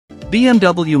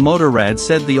BMW Motorrad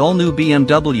said the all-new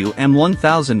BMW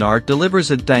M1000R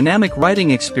delivers a dynamic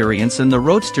riding experience in the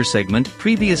roadster segment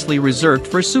previously reserved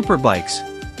for superbikes.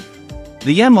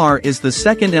 The MR is the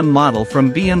second M model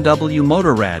from BMW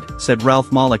Motorrad, said Ralph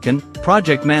Mollican,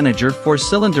 project manager for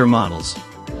cylinder models.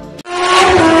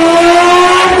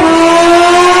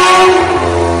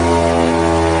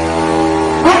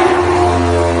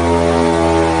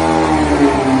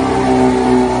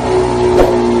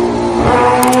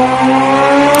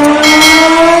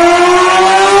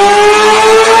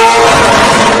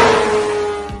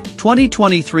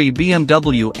 (2023)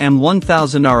 BMW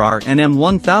M1000RR and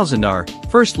M1000R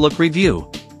First Look Review.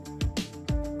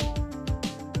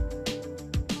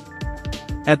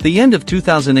 At the end of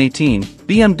 2018,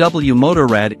 BMW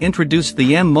Motorrad introduced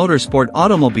the M Motorsport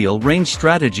automobile range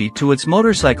strategy to its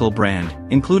motorcycle brand,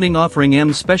 including offering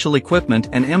M special equipment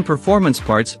and M performance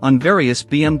parts on various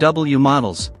BMW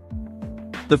models.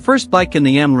 The first bike in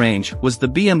the M range was the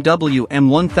BMW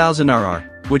M1000RR,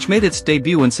 which made its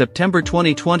debut in September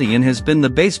 2020 and has been the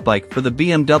base bike for the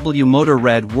BMW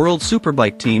Motorrad World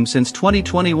Superbike team since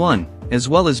 2021, as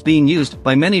well as being used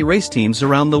by many race teams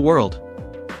around the world.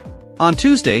 On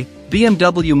Tuesday,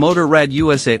 BMW Motorrad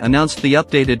USA announced the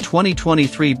updated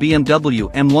 2023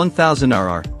 BMW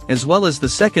M1000RR, as well as the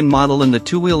second model in the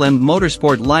two-wheel M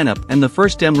Motorsport lineup and the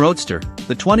first M Roadster,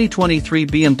 the 2023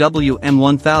 BMW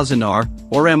M1000R,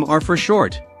 or MR for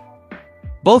short.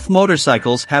 Both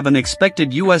motorcycles have an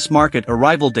expected U.S. market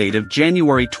arrival date of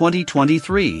January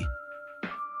 2023.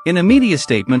 In a media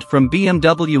statement from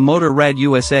BMW Motorrad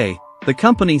USA, the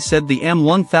company said the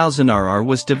M1000RR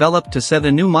was developed to set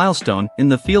a new milestone in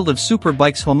the field of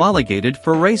superbikes homologated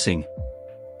for racing.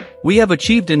 We have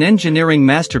achieved an engineering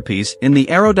masterpiece in the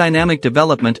aerodynamic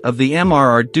development of the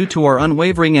MRR due to our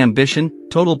unwavering ambition,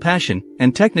 total passion,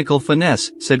 and technical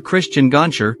finesse, said Christian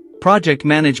Gonscher, project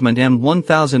management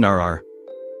M1000RR.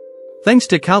 Thanks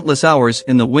to countless hours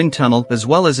in the wind tunnel as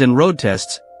well as in road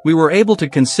tests, we were able to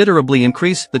considerably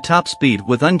increase the top speed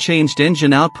with unchanged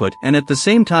engine output and at the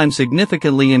same time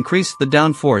significantly increase the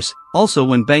downforce, also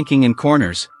when banking in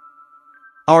corners.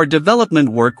 Our development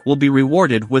work will be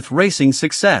rewarded with racing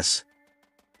success.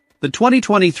 The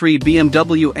 2023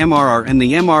 BMW MRR and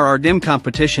the MRR DIM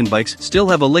competition bikes still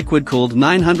have a liquid-cooled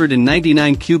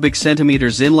 999 cubic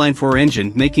centimeters inline-4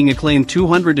 engine making a claimed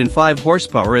 205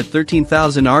 horsepower at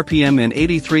 13,000 RPM and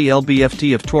 83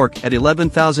 lb-ft of torque at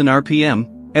 11,000 RPM,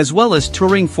 as well as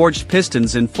touring-forged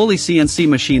pistons and fully CNC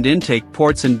machined intake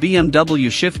ports and BMW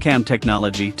shift cam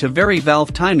technology to vary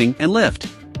valve timing and lift.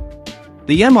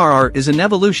 The MRR is an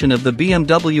evolution of the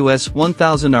BMW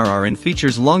S1000RR and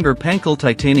features longer Pankel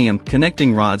titanium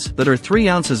connecting rods that are 3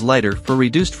 ounces lighter for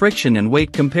reduced friction and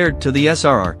weight compared to the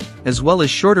SRR, as well as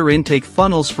shorter intake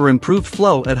funnels for improved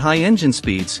flow at high engine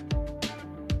speeds.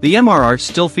 The MRR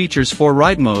still features 4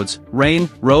 ride modes: rain,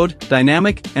 road,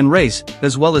 dynamic, and race,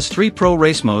 as well as 3 pro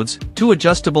race modes, 2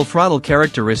 adjustable throttle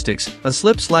characteristics, a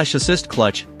slip/assist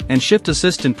clutch, and shift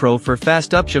assistant pro for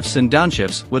fast upshifts and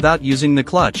downshifts without using the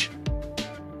clutch.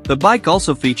 The bike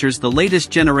also features the latest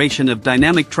generation of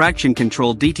dynamic traction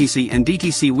control DTC and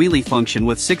DTC wheelie function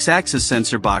with 6-axis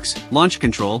sensor box, launch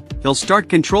control, hill start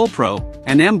control pro,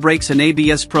 and M brakes and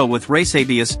ABS Pro with race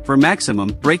ABS for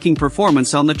maximum braking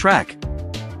performance on the track.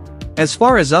 As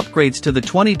far as upgrades to the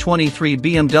 2023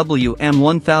 BMW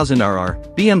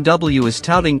M1000RR, BMW is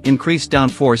touting increased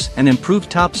downforce and improved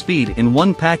top speed in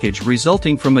one package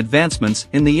resulting from advancements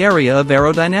in the area of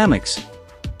aerodynamics.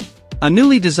 A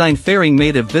newly designed fairing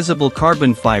made of visible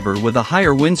carbon fiber with a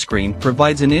higher windscreen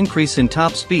provides an increase in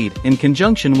top speed in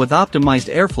conjunction with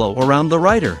optimized airflow around the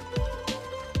rider.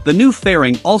 The new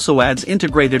fairing also adds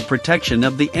integrated protection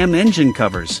of the M engine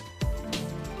covers.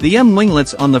 The M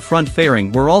winglets on the front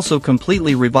fairing were also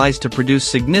completely revised to produce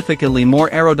significantly more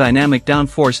aerodynamic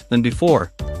downforce than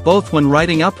before, both when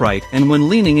riding upright and when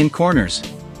leaning in corners.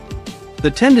 The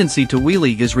tendency to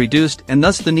wheelie is reduced and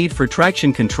thus the need for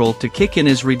traction control to kick in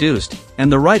is reduced,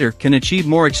 and the rider can achieve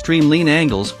more extreme lean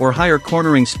angles or higher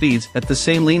cornering speeds at the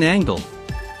same lean angle.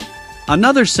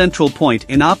 Another central point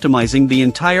in optimizing the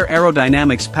entire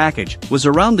aerodynamics package was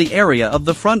around the area of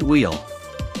the front wheel.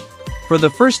 For the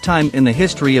first time in the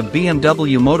history of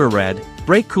BMW Motorrad,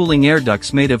 brake cooling air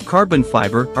ducts made of carbon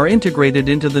fiber are integrated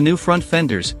into the new front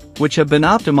fenders, which have been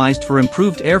optimized for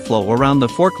improved airflow around the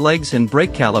fork legs and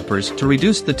brake calipers to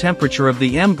reduce the temperature of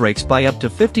the M brakes by up to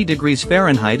 50 degrees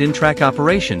Fahrenheit in track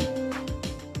operation.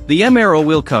 The M Aero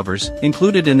wheel covers,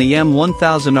 included in the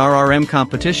M1000RRM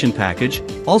competition package,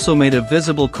 also made of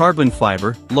visible carbon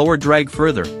fiber, lower drag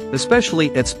further,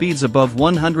 especially at speeds above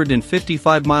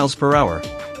 155 miles per hour.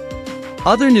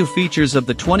 Other new features of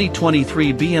the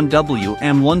 2023 BMW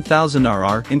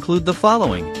M1000RR include the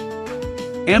following: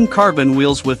 M carbon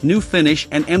wheels with new finish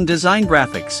and M design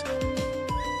graphics.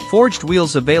 Forged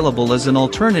wheels available as an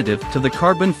alternative to the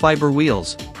carbon fiber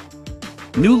wheels.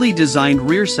 Newly designed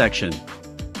rear section.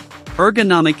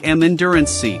 Ergonomic M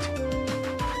endurance seat.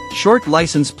 Short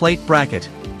license plate bracket.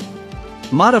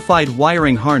 Modified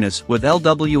wiring harness with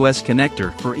LWS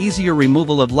connector for easier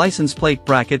removal of license plate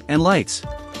bracket and lights.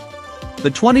 The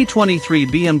 2023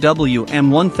 BMW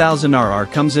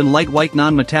M1000RR comes in light white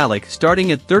non-metallic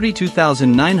starting at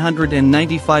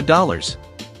 $32,995.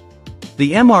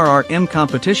 The MRR M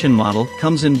Competition model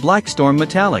comes in Black Storm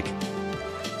Metallic.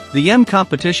 The M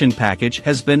Competition package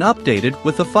has been updated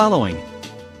with the following: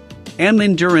 M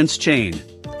Endurance Chain.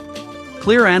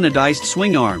 Clear anodized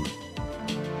swing arm.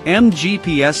 M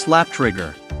GPS lap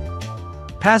trigger.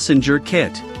 Passenger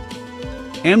kit.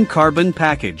 M Carbon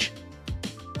package.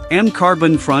 M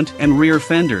carbon front and rear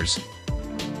fenders.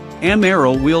 M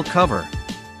aero wheel cover.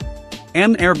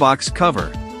 M airbox cover.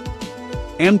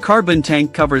 M carbon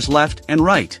tank covers left and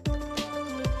right.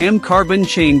 M carbon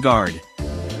chain guard.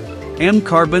 M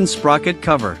carbon sprocket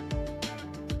cover.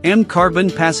 M carbon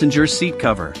passenger seat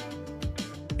cover.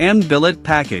 M billet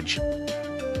package.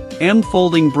 M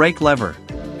folding brake lever.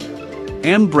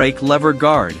 M brake lever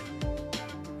guard.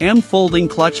 M folding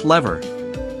clutch lever.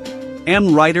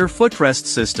 M rider footrest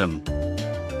system.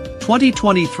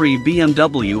 2023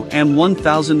 BMW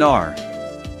M1000R.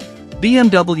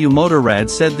 BMW Motorrad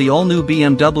said the all-new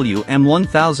BMW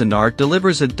M1000R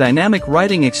delivers a dynamic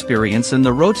riding experience in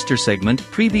the roadster segment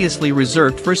previously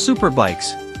reserved for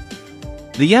superbikes.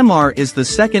 The MR is the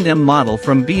second M model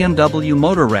from BMW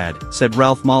Motorrad, said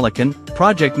Ralph Mollican,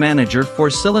 project manager for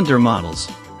cylinder models.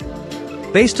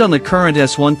 Based on the current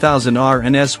S1000R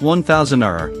and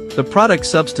S1000RR, the product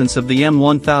substance of the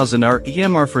M1000R,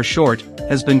 EMR for short,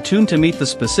 has been tuned to meet the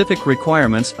specific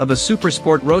requirements of a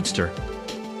supersport roadster.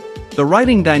 The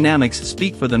riding dynamics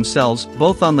speak for themselves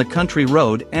both on the country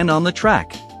road and on the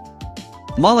track.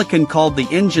 Mollican called the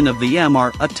engine of the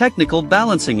MR a technical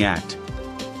balancing act.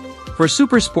 For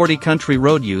super sporty country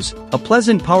road use, a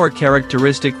pleasant power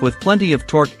characteristic with plenty of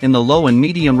torque in the low and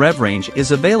medium rev range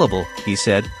is available, he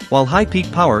said, while high peak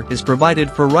power is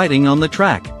provided for riding on the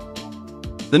track.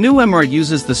 The new MR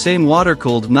uses the same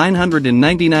water-cooled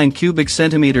 999 cubic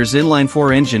centimeters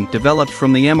inline-4 engine developed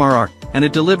from the MRR, and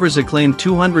it delivers a claimed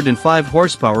 205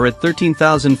 horsepower at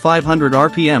 13,500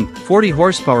 RPM, 40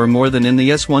 horsepower more than in the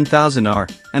S1000R,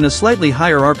 and a slightly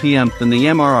higher RPM than the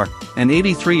MRR, and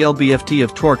 83 lb-ft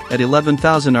of torque at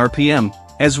 11,000 RPM,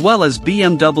 as well as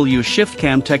BMW shift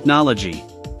cam technology.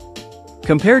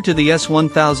 Compared to the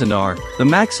S1000R, the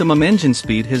maximum engine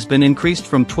speed has been increased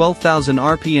from 12,000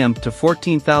 RPM to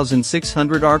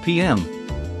 14,600 RPM.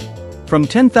 From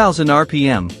 10,000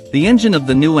 RPM, the engine of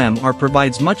the new MR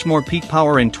provides much more peak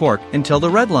power and torque until the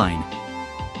red line.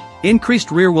 Increased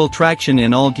rear-wheel traction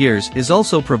in all gears is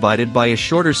also provided by a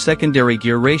shorter secondary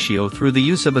gear ratio through the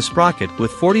use of a sprocket with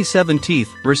 47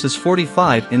 teeth versus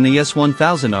 45 in the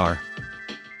S1000R.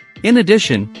 In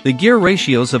addition, the gear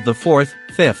ratios of the 4th,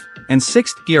 5th, and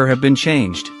 6th gear have been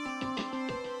changed.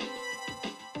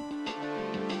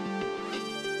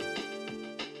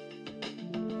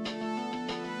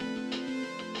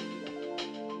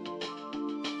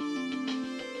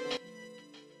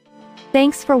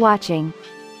 Thanks for watching.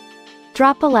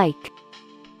 Drop a like,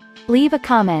 leave a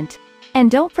comment, and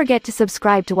don't forget to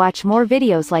subscribe to watch more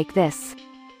videos like this.